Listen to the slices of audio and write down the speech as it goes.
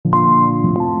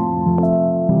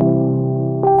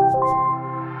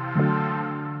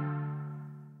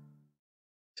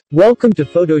Welcome to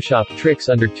Photoshop Tricks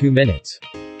under 2 minutes.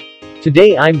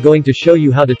 Today I'm going to show you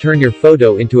how to turn your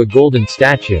photo into a golden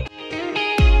statue.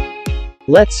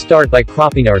 Let's start by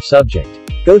cropping our subject.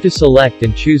 Go to Select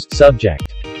and choose Subject.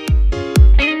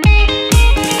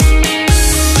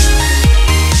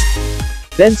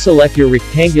 Then select your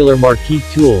rectangular marquee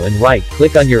tool and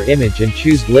right-click on your image and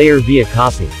choose Layer via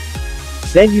Copy.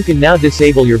 Then you can now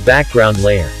disable your background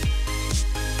layer.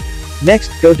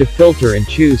 Next, go to Filter and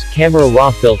choose Camera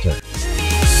Raw Filter.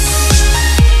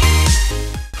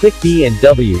 Click B and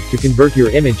W to convert your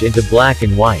image into black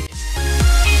and white.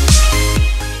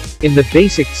 In the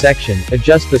Basic section,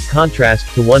 adjust the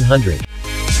contrast to 100.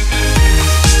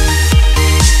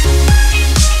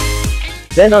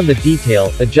 Then on the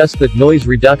Detail, adjust the noise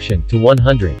reduction to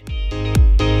 100.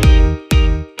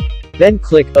 Then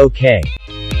click OK.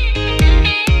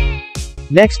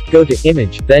 Next, go to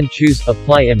Image, then choose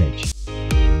Apply Image.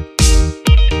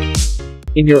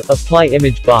 In your Apply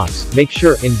Image box, make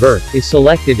sure Invert is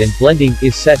selected and Blending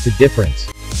is set to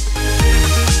Difference.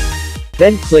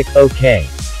 Then click OK.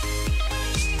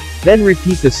 Then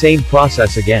repeat the same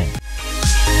process again.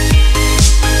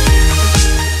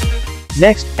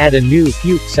 Next, add a new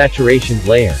Hue Saturation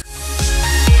layer.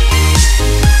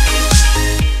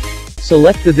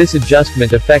 Select the This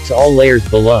adjustment affects all layers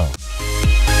below.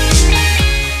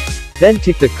 Then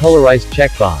tick the Colorize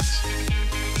checkbox.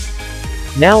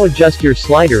 Now adjust your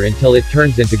slider until it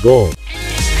turns into gold.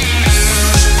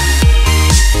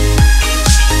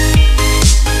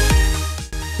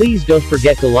 Please don't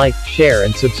forget to like, share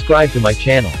and subscribe to my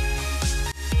channel.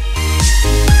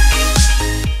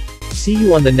 See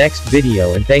you on the next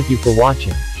video and thank you for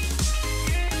watching.